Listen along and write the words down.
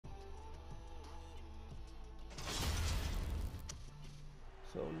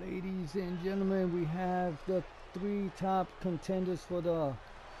So, ladies and gentlemen, we have the 3 top contenders for the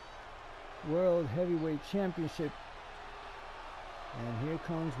World Heavyweight Championship. And here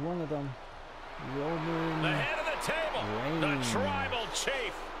comes one of them, Roman. The head of the table, Reigns. The Tribal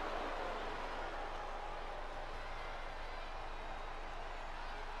Chief.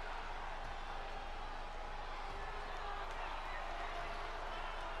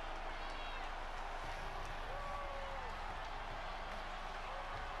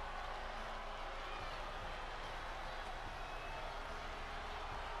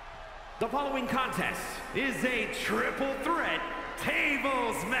 The following contest is a triple threat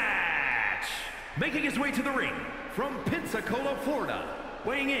tables match. Making his way to the ring from Pensacola, Florida,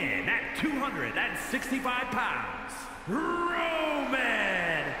 weighing in at 265 pounds,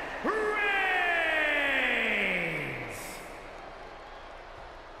 Roman Reigns.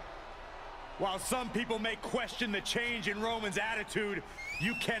 While some people may question the change in Roman's attitude,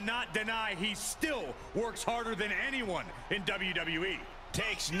 you cannot deny he still works harder than anyone in WWE.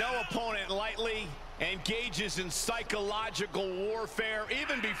 Takes no opponent lightly, engages in psychological warfare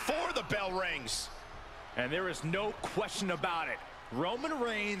even before the bell rings. And there is no question about it. Roman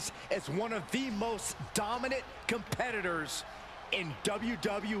Reigns is one of the most dominant competitors in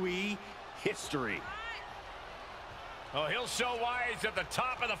WWE history. Oh, he'll show why he's at the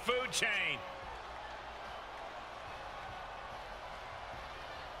top of the food chain.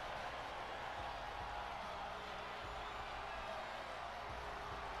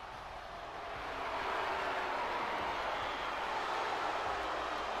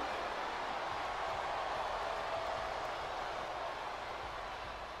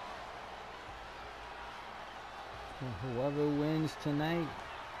 Whoever wins tonight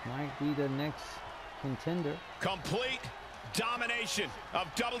might be the next contender. Complete domination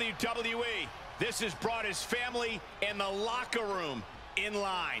of WWE. This has brought his family and the locker room in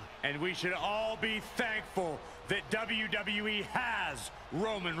line. And we should all be thankful that WWE has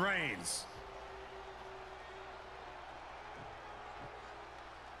Roman Reigns.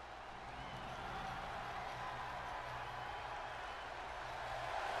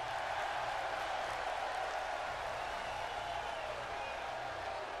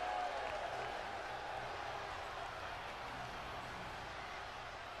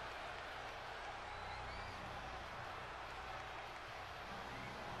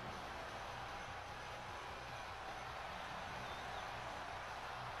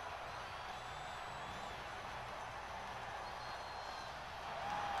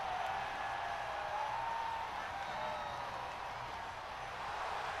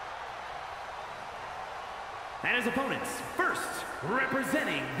 And his opponents, first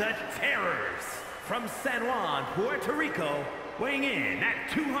representing the Terrors from San Juan, Puerto Rico, weighing in at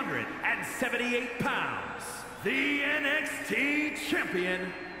 278 pounds, the NXT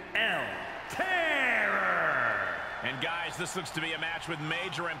Champion, El Terror. And guys, this looks to be a match with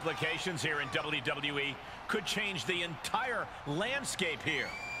major implications here in WWE. Could change the entire landscape here.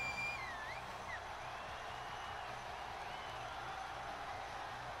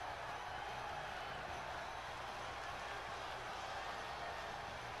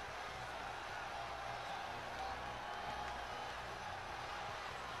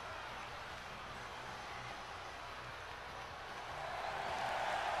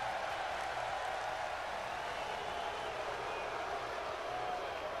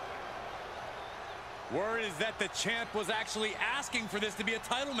 Word is that the champ was actually asking for this to be a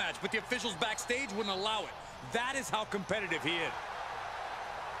title match, but the officials backstage wouldn't allow it. That is how competitive he is.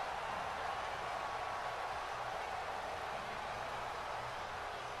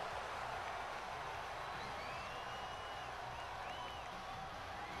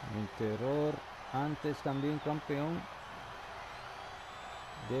 El Terror, antes también campeón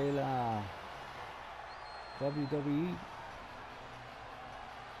de la WWE.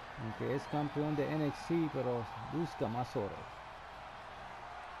 Aunque es campeón de NXT, pero busca más oro.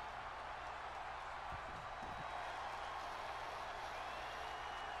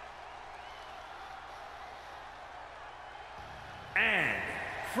 And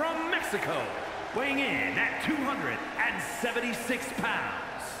from Mexico, weighing in at 276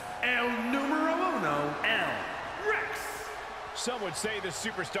 pounds, El Número Uno, El RIXX. Some would say the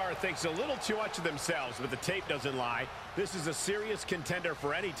superstar thinks a little too much of themselves, but the tape doesn't lie. This is a serious contender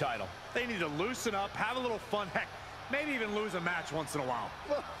for any title. They need to loosen up, have a little fun, heck, maybe even lose a match once in a while.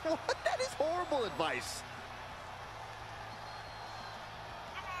 That is horrible advice.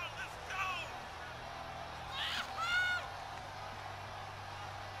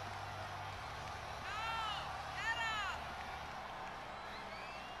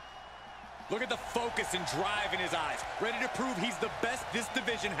 Look at the focus and drive in his eyes. Ready to prove he's the best this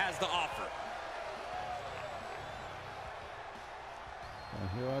division has to offer. And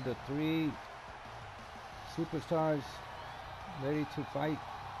here are the 3 superstars ready to fight.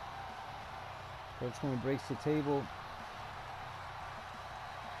 First one breaks the table.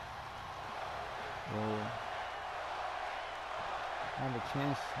 Will have a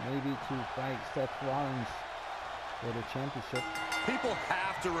chance maybe to fight Seth Rollins for the championship. People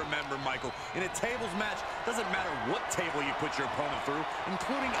have to remember, Michael, in a tables match, doesn't matter what table you put your opponent through,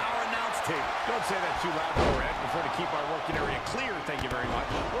 including our announce table. Don't say that too loud, Ed. Prefer to keep our working area clear, thank you very much.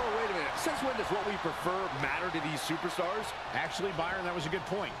 Well, wait a minute. Since when does what we prefer matter to these superstars? Actually, Byron, that was a good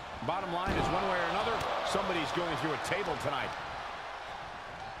point. Bottom line is, one way or another, somebody's going through a table tonight.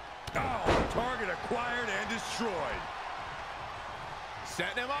 Oh, target acquired and destroyed.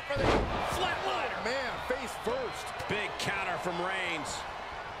 Setting him up for the flatliner. Man, face first. Big counter from Reigns.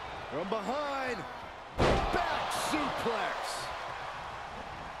 From behind. Back suplex.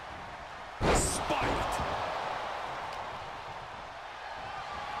 Spiked.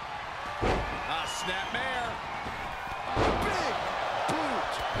 Snapmare. Big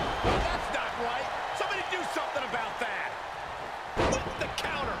boot. That's not right. Somebody do something about that. With the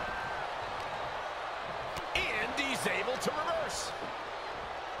counter. And he's able to reverse.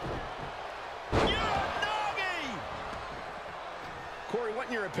 Corey,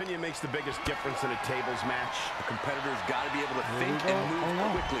 what in your opinion makes the biggest difference in a tables match? A competitor's got to be able to think and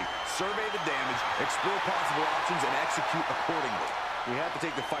move quickly, survey the damage, explore possible options, and execute accordingly. You have to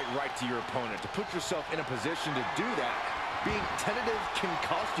take the fight right to your opponent. To put yourself in a position to do that, being tentative can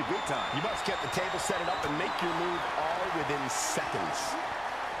cost you big time. You must get the table, set it up, and make your move all within seconds.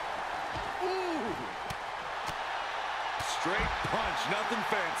 Ooh. Straight punch, nothing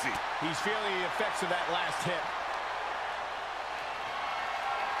fancy. He's feeling the effects of that last hit.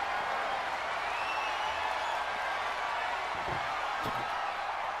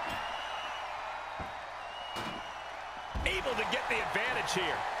 Able to get the advantage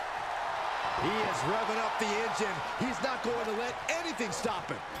here. He is revving up the engine. He's not going to let anything stop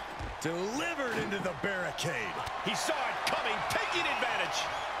him. Delivered into the barricade. He saw it coming, taking advantage.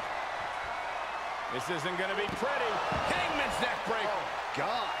 This isn't going to be pretty. Hangman's neck break. Oh,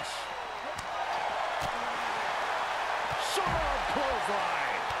 gosh. Sharp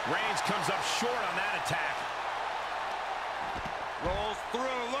clothesline. Reigns comes up short on that attack. Rolls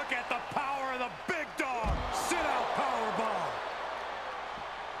through. Look at the power of the big dog. Sit-out powerbomb.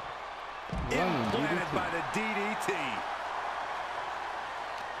 Implanted by the DDT.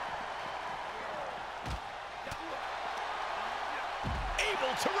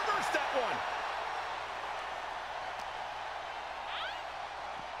 Able to reverse that one.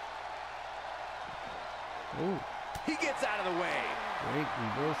 Ooh, He gets out of the way. great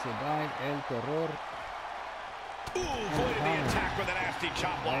reversal by El Terror. Ooh, avoided the attack with a nasty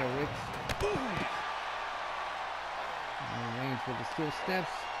chop block. RIXX. Ooh. And Reigns with the steel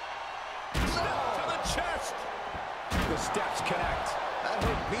steps. Step to the chest. The steps connect. That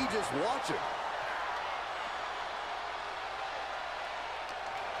hurt me just watching.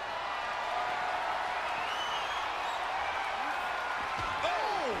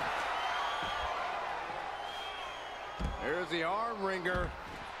 Oh! There's the arm wringer,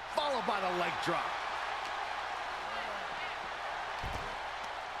 followed by the leg drop.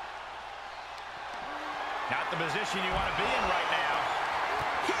 Not the position you want to be in right now.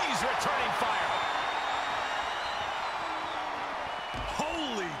 He's returning fire.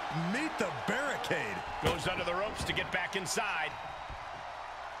 Holy, meet the barricade. Goes under the ropes to get back inside.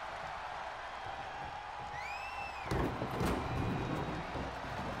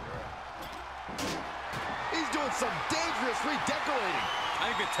 He's doing some dangerous redecorating.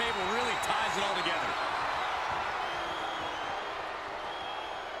 I think the table really ties it all together.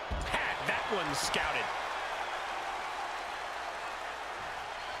 Had that one scouted.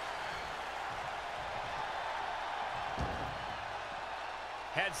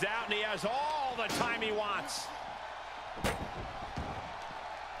 Heads out, and he has all the time he wants.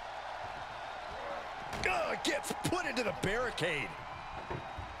 Gets put into the barricade.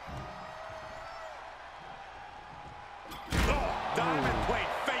 Oh, diamond plate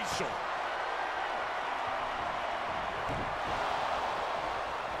facial.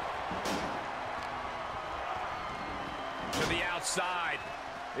 To the outside.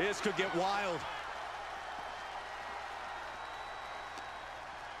 This could get wild.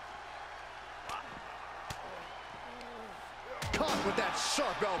 Caught with that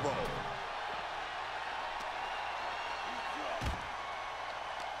sharp elbow.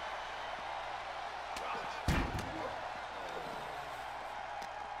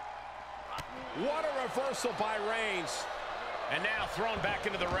 What a reversal by Reigns. And now thrown back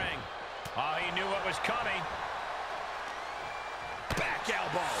into the ring. Oh, he knew what was coming. Back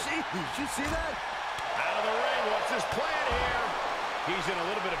elbow. Did you see that? Out of the ring. What's his plan here? He's in a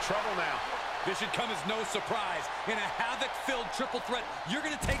little bit of trouble now. This should come as no surprise. In a havoc-filled triple threat, you're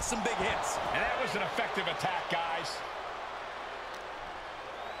going to take some big hits. And that was an effective attack, guys.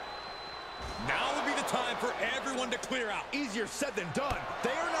 Now would be the time for everyone to clear out. Easier said than done.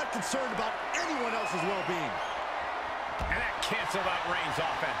 They are not concerned about anyone else's well-being. And that canceled out Reigns'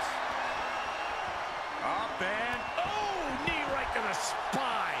 offense. Up and, oh, knee right to the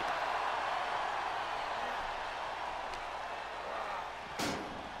spine.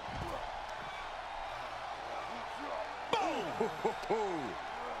 Boom!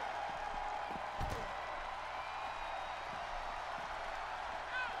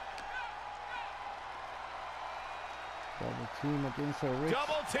 Double team against a RIXX.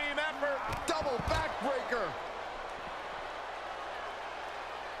 Double team effort. Double backbreaker.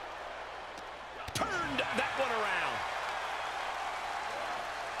 Turned that one around.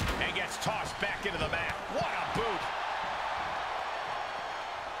 And gets tossed back into the mat. What a boot.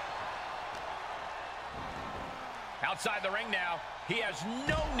 Outside the ring now. He has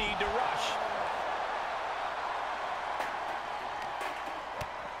no need to rush.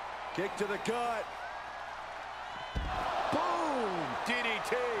 Kick to the gut. Boom!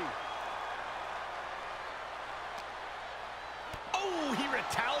 DDT. Oh, he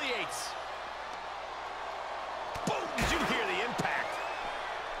retaliates. Boom! Did you hear the impact?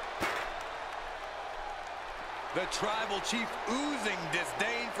 The Tribal Chief oozing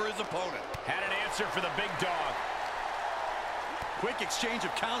disdain for his opponent. Had an answer for the big dog. Quick exchange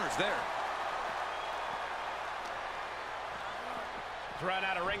of counters there. Thrown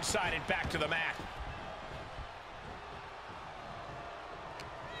out of ringside and back to the mat.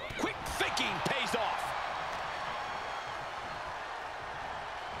 Quick thinking pays off.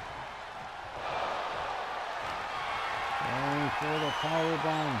 Going for the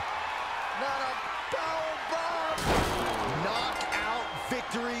powerbomb. Not a powerbomb! Knockout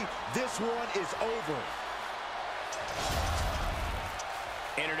victory. This one is over.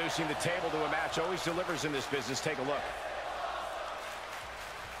 Introducing the table to a match always delivers in this business. Take a look.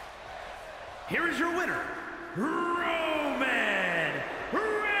 Here is your winner, Roman Reigns!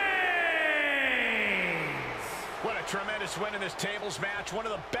 What a tremendous win in this tables match. One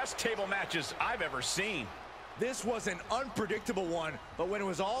of the best table matches I've ever seen. This was an unpredictable one, but when it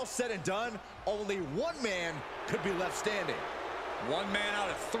was all said and done, only one man could be left standing. One man out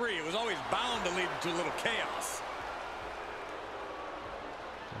of three. It was always bound to lead to a little chaos.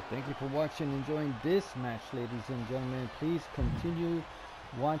 So thank you for watching and enjoying this match, ladies and gentlemen. Please continue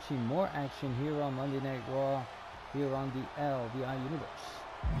watching more action here on Monday Night Raw, here on the LVI Universe.